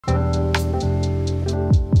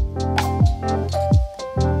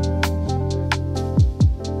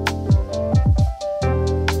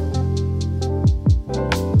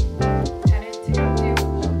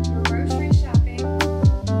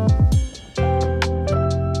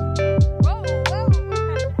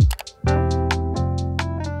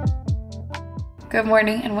Good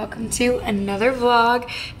morning and welcome to another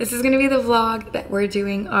vlog. This is gonna be the vlog that we're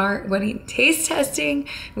doing our wedding taste testing.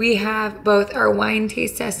 We have both our wine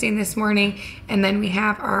taste testing this morning and then we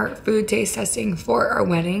have our food taste testing for our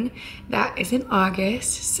wedding. That is in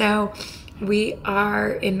August. So we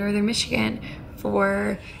are in Northern Michigan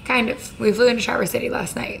for we flew into Traverse City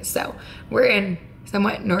last night. So we're in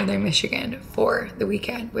somewhat Northern Michigan for the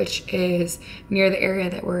weekend, which is near the area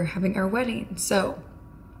that we're having our wedding. So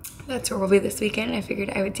that's where we'll be this weekend. I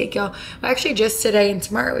figured I would take y'all. Well, actually just today and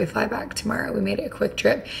tomorrow. We fly back tomorrow. We made it a quick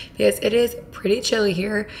trip because it is pretty chilly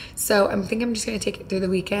here. So I think I'm just gonna take it through the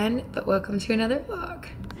weekend, but welcome to another vlog.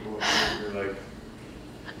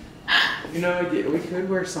 You know, we could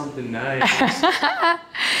wear something nice.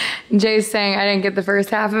 Jay's saying I didn't get the first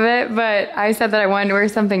half of it, but I said that I wanted to wear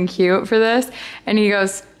something cute for this. And he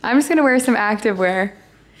goes, I'm just gonna wear some activewear.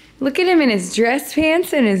 Look at him in his dress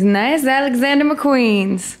pants and his nice Alexander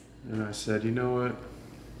McQueen's. And I said, you know what?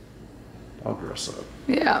 I'll dress up.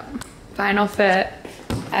 Yeah, final fit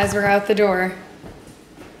as we're out the door.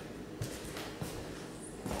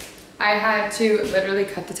 I had to literally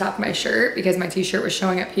cut the top of my shirt because my t-shirt was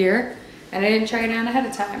showing up here and I didn't try it on ahead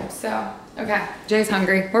of time. So, okay, Jay's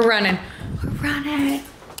hungry. We're running. We're running.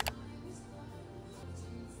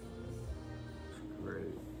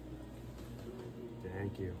 Great.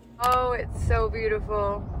 Thank you. Oh, it's so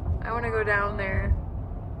beautiful. I want to go down there.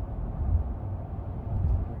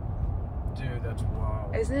 Dude, that's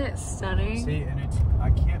wild. Isn't it stunning? See, and I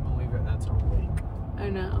can't believe that that's a lake. I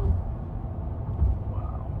know.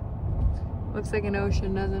 Wow. Looks like an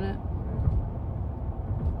ocean, doesn't it?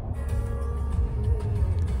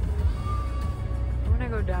 I want to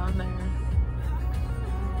go down there.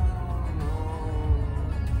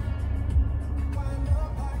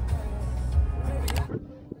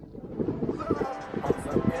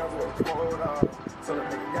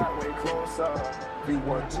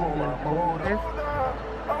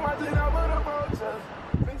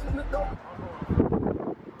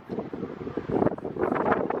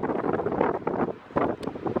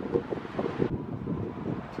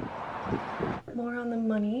 More on the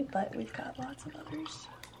money, but we've got lots of others.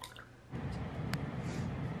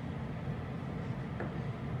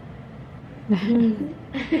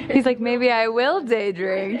 He's like, maybe I will day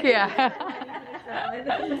drink. Yeah.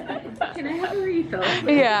 Can I have a refill?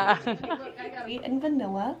 Yeah. Look, I got wheat and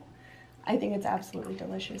vanilla. I think it's absolutely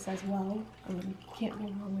delicious as well. Can't go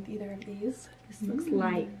wrong with either of these. This looks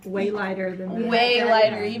light, way lighter than the Way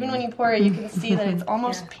lighter. Even when you pour it, you can see that it's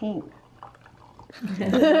almost pink.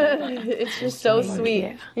 It's just so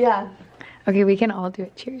sweet. Yeah. Okay, we can all do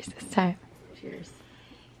it. Cheers this time. Cheers.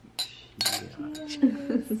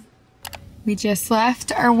 We just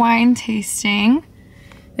left our wine tasting.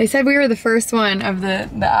 They said we were the first one of the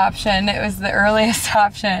option. It was the earliest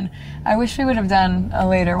option. I wish we would have done a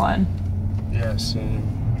later one. Yeah, same.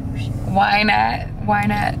 Wine at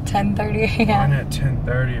 10:30 a.m. Wine at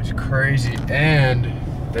 10:30 is crazy, and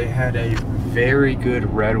they had a very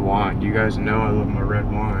good red wine. You guys know I love my red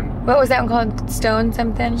wine. What was that one called? Stone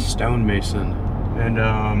something? Stone Mason. And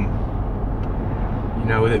you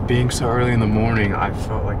know, with it being so early in the morning, I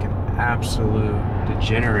felt like an absolute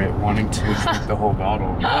degenerate wanting to drink the whole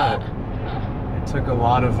bottle. But it took a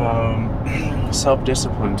lot of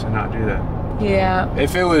self-discipline to not do that. Yeah.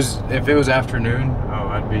 If it was afternoon, oh,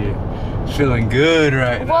 I'd be feeling good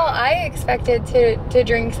right now. Well, I expected to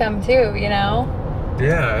drink some too, you know?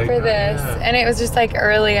 Yeah. For this. Yeah. And it was just like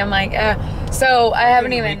early. I'm like, so I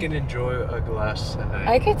haven't even. We can enjoy a glass at night.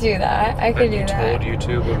 I could do that. I could do that. I told you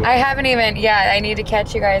to. But I haven't even, I need to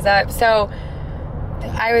catch you guys up. So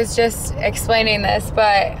I was just explaining this, but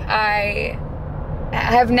I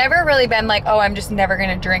have never really been like, oh, I'm just never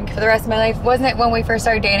gonna drink for the rest of my life. Wasn't it when we first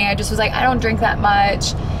started dating? I just was like, I don't drink that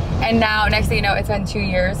much. And now, next thing you know, it's been 2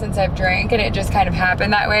 years since I've drank, and it just kind of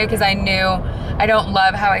happened that way because I knew I don't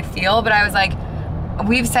love how I feel, but I was like,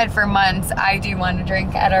 we've said for months, I do want to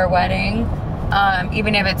drink at our wedding,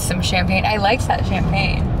 even if it's some champagne. I liked that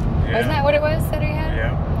champagne. Yeah. Wasn't that what it was that I had?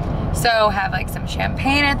 Yeah. So have like some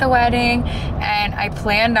champagne at the wedding, and I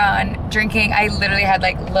planned on drinking. I literally had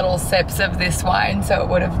like little sips of this wine, so it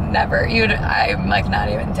would have never, I'm like not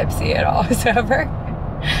even tipsy at all whatsoever.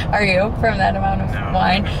 Are you from that amount of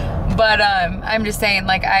wine? But I'm just saying,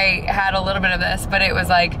 like, I had a little bit of this, but it was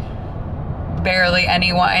like barely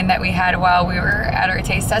any wine that we had while we were at our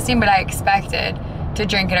taste testing, but I expected to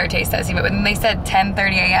drink at our taste testing. But when they said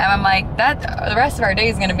 10:30 a.m., I'm like, the rest of our day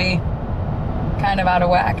is gonna be kind of out of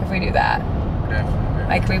whack if we do that. Definitely.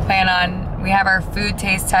 Like we have our food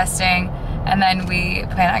taste testing, and then we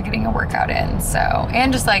plan on getting a workout in. So,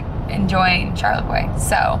 and just like enjoying Charlotte Boy.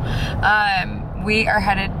 So, we are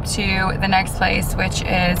headed to the next place, which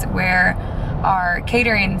is where our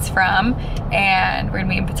catering's from, and we're gonna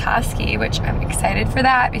be in Petoskey, which I'm excited for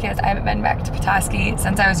that because I haven't been back to Petoskey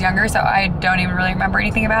since I was younger, so I don't even really remember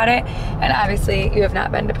anything about it. And obviously you have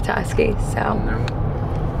not been to Petoskey, so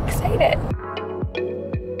excited.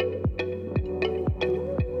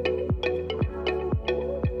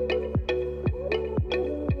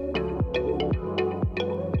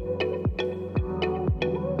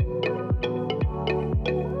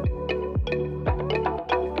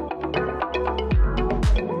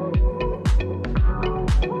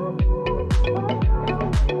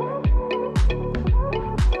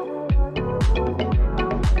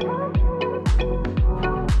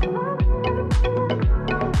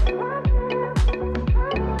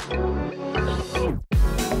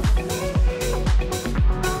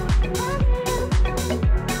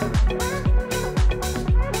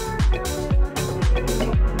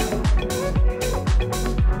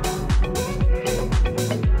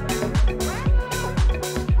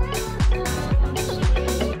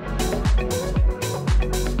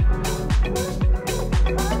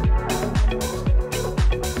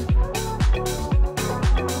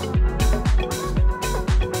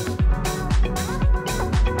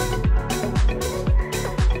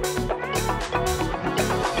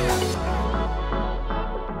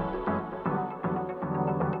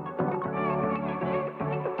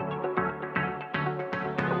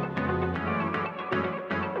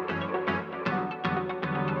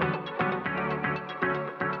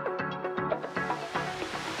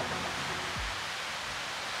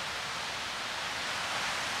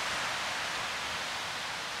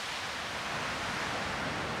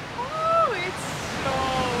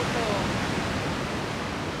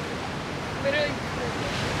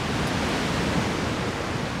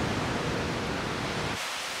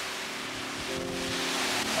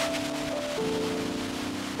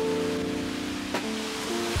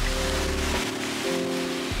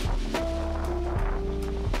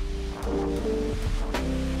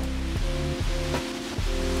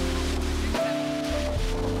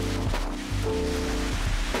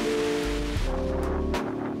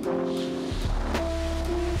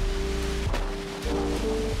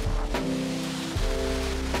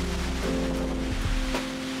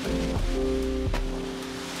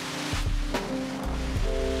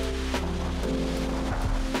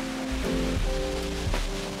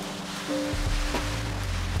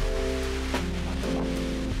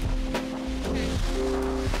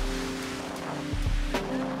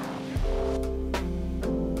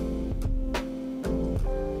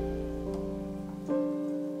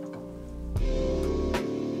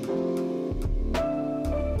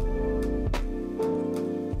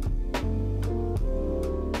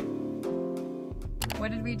 What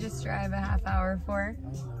did we just drive a half hour for?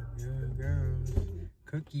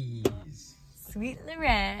 Cookies. Sweet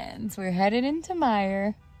Lorenz. We're headed into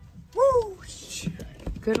Meijer. Woo!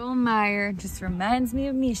 Good old Meijer. Just reminds me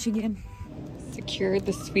of Michigan. Secured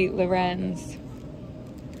the Sweet Lorenz.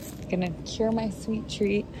 Gonna cure my sweet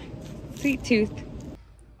treat. Sweet tooth.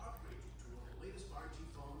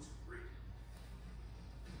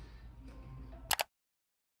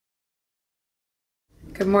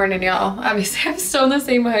 Good morning, y'all. Obviously, I'm still in the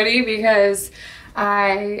same hoodie because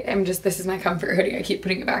this is my comfort hoodie. I keep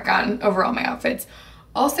putting it back on over all my outfits.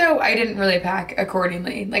 Also, I didn't really pack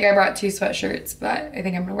accordingly. Like, I brought 2 sweatshirts, but I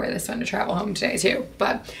think I'm gonna wear this one to travel home today too.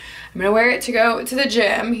 But I'm gonna wear it to go to the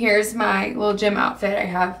gym. Here's my little gym outfit. I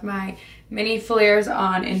have my mini flares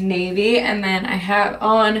on in navy, and then I have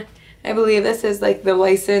on, I believe this is like the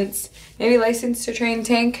License to Train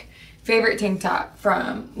tank. Favorite tank top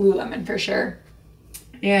from Lululemon for sure.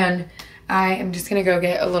 And I am just gonna go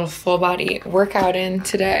get a little full body workout in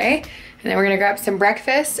today. And then we're gonna grab some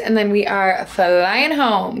breakfast and then we are flying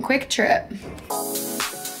home. Quick trip.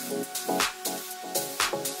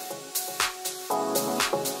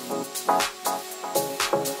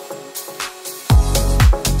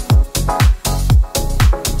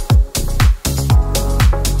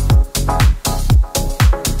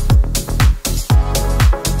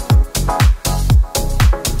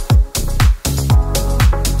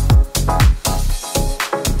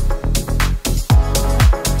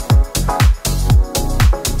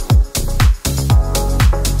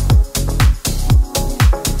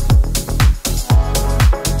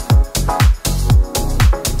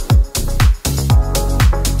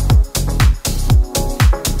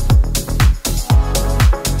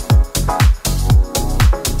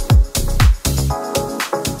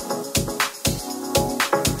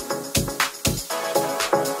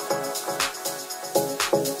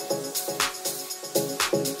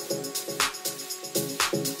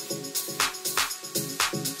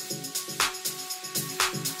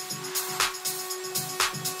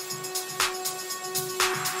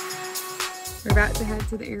 forgot to head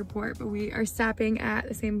to the airport, but we are stopping at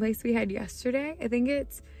the same place we had yesterday. I think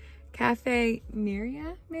it's Cafe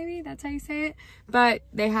Miria, maybe that's how you say it, but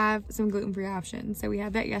they have some gluten-free options. So we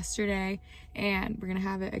had that yesterday and we're gonna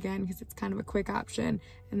have it again because it's kind of a quick option,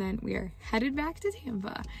 and then we are headed back to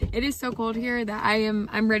Tampa. It is so cold here that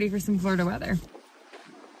I'm ready for some Florida weather.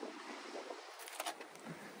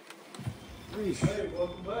 Hey,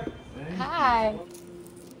 welcome back. Hi.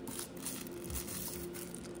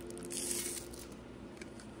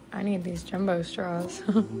 I need these jumbo straws.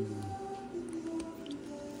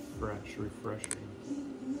 Fresh, refreshing.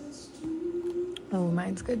 Oh,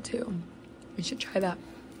 mine's good too. We should try that.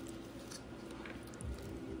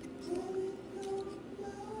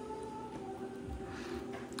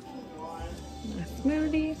 My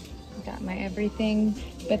smoothie. Got my everything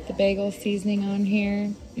but the bagel seasoning on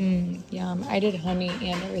here. Yum. I did honey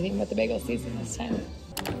and everything but the bagel seasoning this time.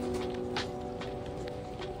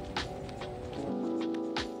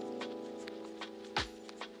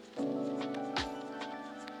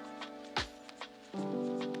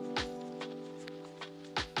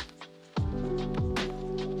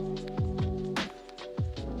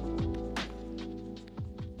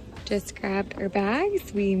 Just grabbed our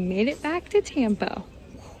bags. We made it back to Tampa.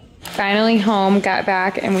 Finally home, got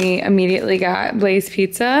back, and we immediately got Blaze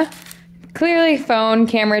Pizza. Clearly phone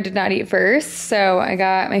camera did not eat first, so I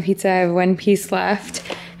got my pizza. I have one piece left,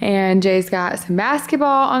 and Jay's got some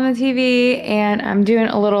basketball on the TV, and I'm doing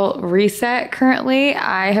a little reset currently.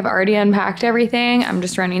 I have already unpacked everything. I'm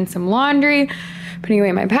just running some laundry, putting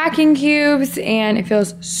away my packing cubes, and it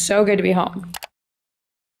feels so good to be home.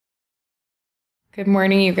 Good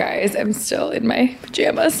morning, you guys. I'm still in my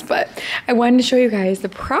pajamas, but I wanted to show you guys the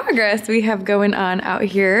progress we have going on out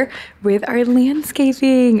here with our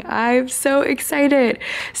landscaping. I'm so excited.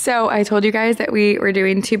 So I told you guys that we were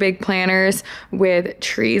doing 2 big planters with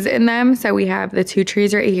trees in them. So we have the 2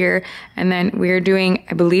 trees right here, and then we're doing,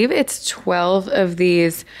 I believe it's 12 of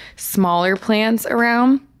these smaller plants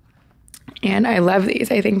around. And I love these.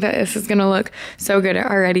 I think that this is gonna look so good. It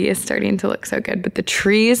already is starting to look so good, but the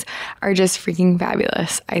trees are just freaking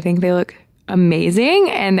fabulous. I think they look amazing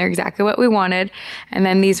and they're exactly what we wanted. And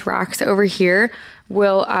then these rocks over here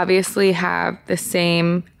will obviously have the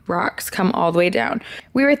same rocks come all the way down.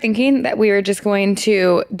 We were thinking that we were just going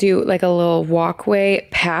to do like a little walkway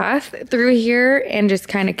path through here and just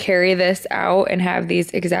kind of carry this out and have these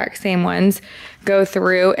exact same ones go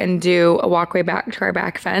through and do a walkway back to our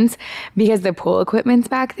back fence because the pool equipment's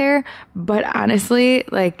back there. But honestly,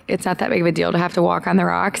 like, it's not that big of a deal to have to walk on the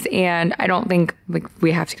rocks, and I don't think like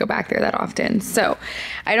we have to go back there that often. So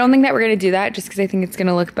I don't think that we're gonna do that just because I think it's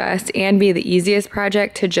gonna look best and be the easiest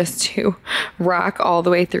project to just do rock all the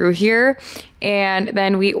way through here. And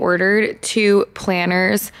then we ordered 2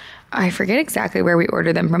 planters. I forget exactly where we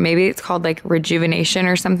ordered them from. Maybe it's called like Rejuvenation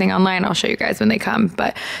or something online. I'll show you guys when they come,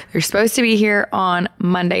 but they're supposed to be here on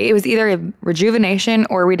Monday. It was either Rejuvenation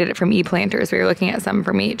or we did it from ePlanters. We were looking at some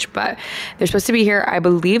from each, but they're supposed to be here, I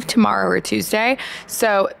believe, tomorrow or Tuesday.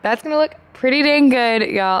 So that's gonna look pretty dang good,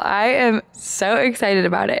 y'all. I am so excited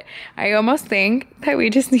about it. I almost think that we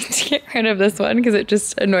just need to get rid of this one because it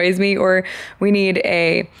just annoys me, or we need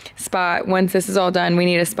a spot. Once this is all done, we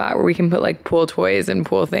need a spot where we can put like pool toys and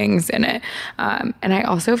pool things in it. And I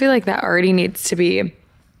also feel like that already needs to be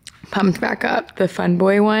pumped back up, the Fun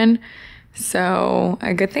Boy one. So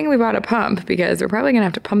a good thing we bought a pump because we're probably gonna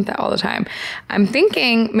have to pump that all the time. I'm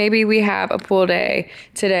thinking maybe we have a pool day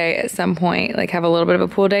today at some point, like have a little bit of a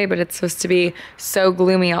pool day, but it's supposed to be so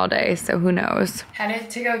gloomy all day, so who knows. Headed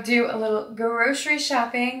to go do a little grocery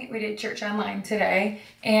shopping. We did church online today,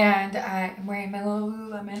 and I'm wearing my little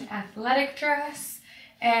Lululemon athletic dress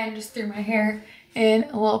and just threw my hair in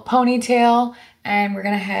a little ponytail, and we're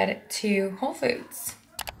gonna head to Whole Foods.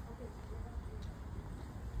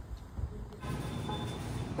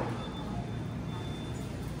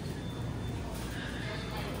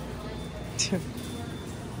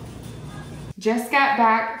 Just got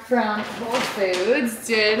back from Whole Foods,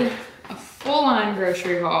 did a full-on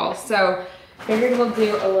grocery haul. So figured we'll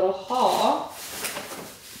do a little haul.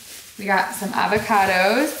 We got some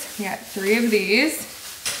avocados. We got 3 of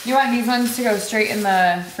these. You want these ones to go straight in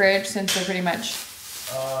the fridge since they're pretty much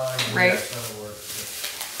right? Yes, that'll work.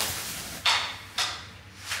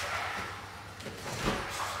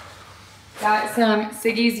 Got some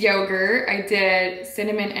Siggi's yogurt. I did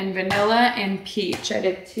cinnamon and vanilla and peach. I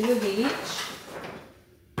did 2 of each.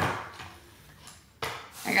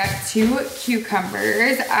 I got 2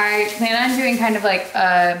 cucumbers. I plan on doing kind of like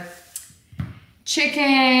a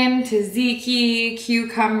chicken, tzatziki,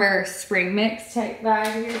 cucumber spring mix type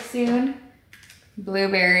vibe here soon.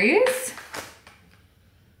 Blueberries.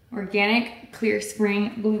 Organic Clear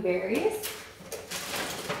Spring blueberries.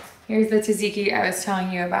 Here's the tzatziki I was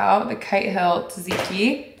telling you about, the Kite Hill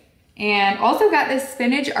tzatziki. And also got this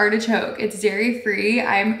spinach artichoke. It's dairy-free.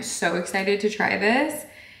 I'm so excited to try this.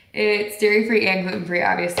 It's dairy-free and gluten-free,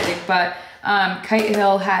 obviously, but Kite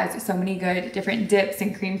Hill has so many good different dips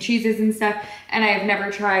and cream cheeses and stuff, and I've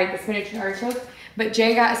never tried the spinach and artichoke, but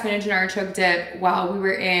Jay got a spinach and artichoke dip while we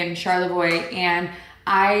were in Charlevoix, and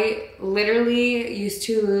I literally used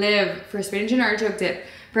to live for spinach and artichoke dip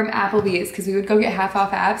from Applebee's because we would go get half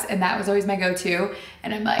off apps, and that was always my go-to,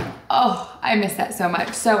 and I'm like, oh, I miss that so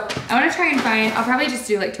much. So I want to try and find, I'll probably just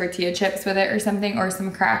do like tortilla chips with it or something, or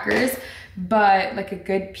some crackers, but like a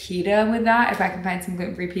good pita with that, if I can find some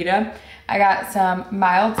gluten-free pita. I got some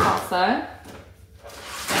mild salsa.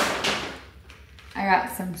 I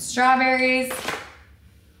got some strawberries.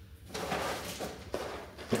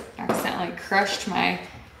 Accidentally crushed my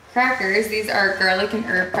crackers. These are garlic and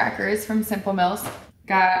herb crackers from Simple Mills.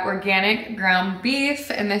 Got organic ground beef,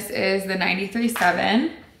 and this is the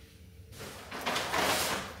 93.7.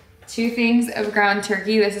 2 things of ground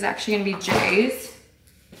turkey. This is actually gonna be Jay's.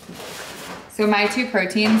 So my 2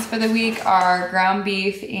 proteins for the week are ground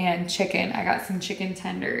beef and chicken. I got some chicken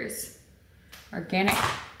tenders. Organic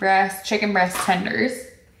breast, chicken breast tenders.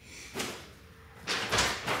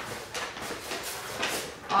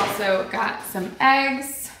 Also got some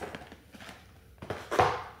eggs.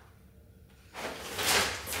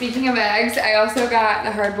 Speaking of eggs, I also got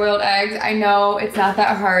the hard-boiled eggs. I know it's not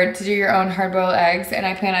that hard to do your own hard-boiled eggs, and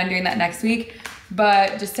I plan on doing that next week.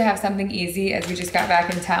 But just to have something easy, as we just got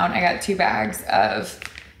back in town, I got 2 bags of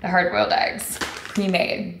the hard-boiled eggs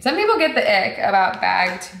pre-made. Some people get the ick about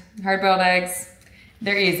bagged hard-boiled eggs.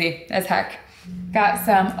 They're easy as heck. Got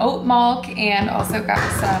some oat milk and also got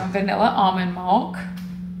some vanilla almond milk.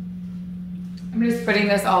 I'm just putting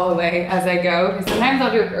this all away as I go, because sometimes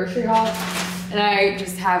I'll do a grocery haul and I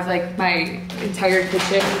just have like my entire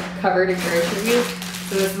kitchen covered in groceries.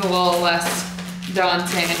 So this is a little less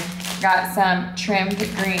daunting. Got some trimmed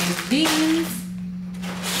green beans,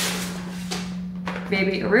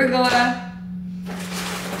 baby arugula,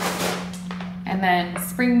 and then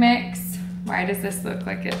spring mix. Why does this look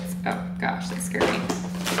like it's, oh gosh, that scared me.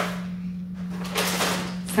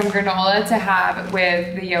 Some granola to have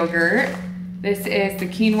with the yogurt. This is the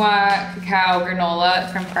quinoa cacao granola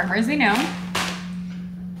from Farmers We Know.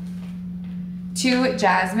 2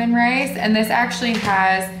 jasmine rice, and this actually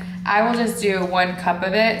has, I will just do 1 cup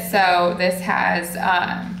of it. So this has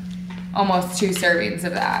almost 2 servings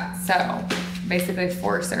of that. So basically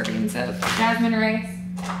 4 servings of jasmine rice.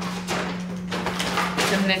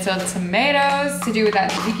 Some little tomatoes to do with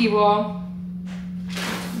that tzatziki bowl.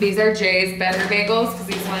 These are Jay's better bagels, because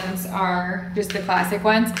these ones are just the classic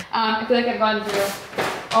ones. I feel like I've gone through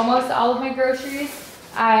almost all of my groceries.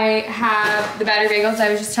 I have the batter bagels I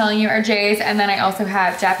was just telling you are Jay's, and then I also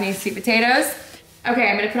have Japanese sweet potatoes. Okay,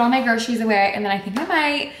 I'm gonna put all my groceries away, and then I think I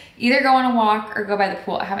might either go on a walk or go by the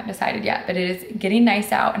pool. I haven't decided yet, but it is getting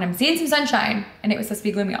nice out, and I'm seeing some sunshine, and it was supposed to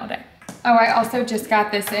be gloomy all day. Oh, I also just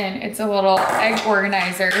got this in. It's a little egg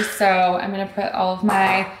organizer, so I'm gonna put all of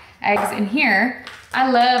my eggs in here.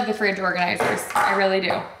 I love the fridge organizers, I really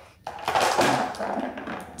do.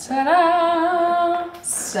 Ta-da!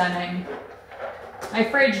 Stunning. My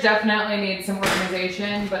fridge definitely needs some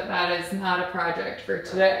organization, but that is not a project for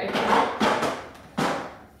today.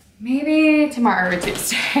 Maybe tomorrow or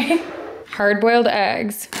Tuesday. Hard-boiled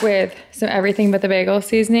eggs with some everything but the bagel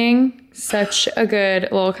seasoning. Such a good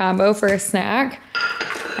little combo for a snack.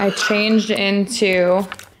 I changed into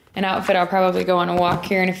an outfit. I'll probably go on a walk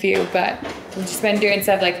here in a few, but I've just been doing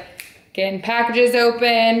stuff like getting packages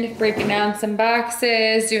opened, breaking down some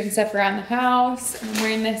boxes, doing stuff around the house. I'm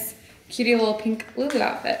wearing this cutie little pink Lulu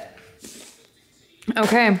outfit.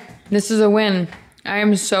 Okay, this is a win. I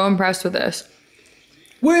am so impressed with this.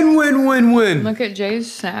 Win, win, win, win. Look at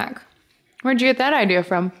Jay's snack. Where'd you get that idea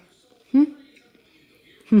from?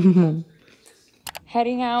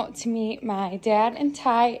 Heading out to meet my dad and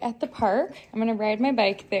Ty at the park. I'm gonna ride my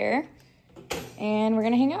bike there, and we're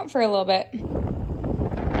gonna hang out for a little bit.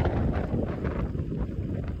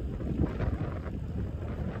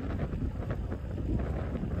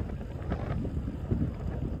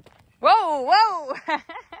 Whoa, whoa!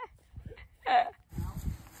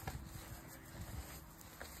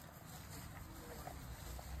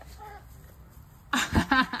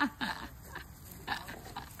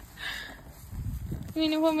 You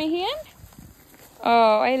wanna hold my hand?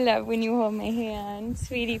 Oh, I love when you hold my hand,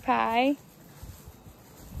 sweetie pie.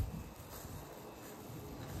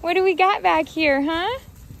 What do we got back here, huh?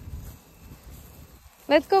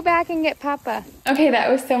 Let's go back and get Papa. Okay,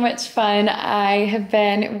 that was so much fun. I have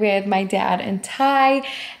been with my dad and Ty,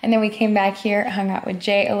 and then we came back here, hung out with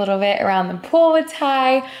Jay a little bit around the pool with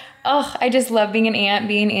Ty. Oh, I just love being an aunt.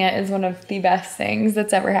 Being an aunt is one of the best things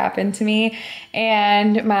that's ever happened to me.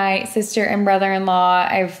 And my sister and brother-in-law,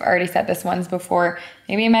 I've already said this once before,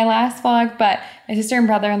 maybe in my last vlog, but my sister and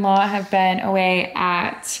brother-in-law have been away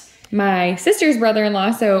at my sister's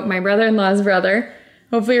brother-in-law, so my brother-in-law's brother,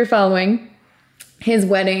 hopefully you're following, his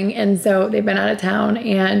wedding. And so they've been out of town,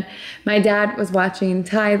 and my dad was watching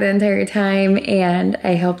Ty the entire time, and I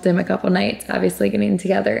helped him a couple nights, obviously getting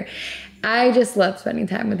together. I just love spending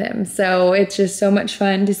time with him. So it's just so much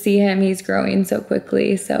fun to see him. He's growing so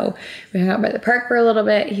quickly. So we hung out by the park for a little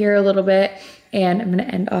bit, here a little bit, and I'm gonna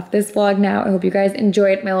end off this vlog now. I hope you guys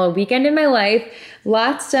enjoyed my little weekend in my life.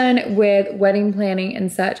 Lots done with wedding planning and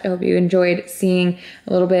such. I hope you enjoyed seeing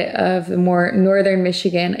a little bit of the more northern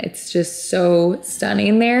Michigan. It's just so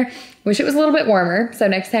stunning there. Wish it was a little bit warmer. So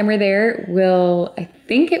next time we're there, I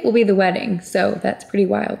think it will be the wedding. So that's pretty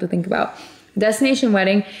wild to think about. Destination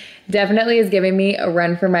wedding definitely is giving me a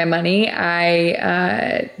run for my money.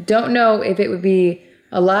 I don't know if it would be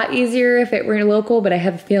a lot easier if it were local, but I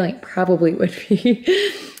have a feeling it probably would be.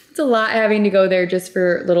 It's a lot having to go there just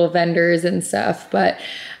for little vendors and stuff, but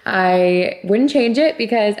I wouldn't change it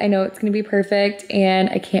because I know it's gonna be perfect and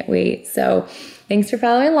I can't wait. So thanks for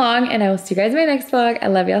following along, and I will see you guys in my next vlog. I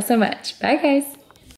love y'all so much. Bye guys.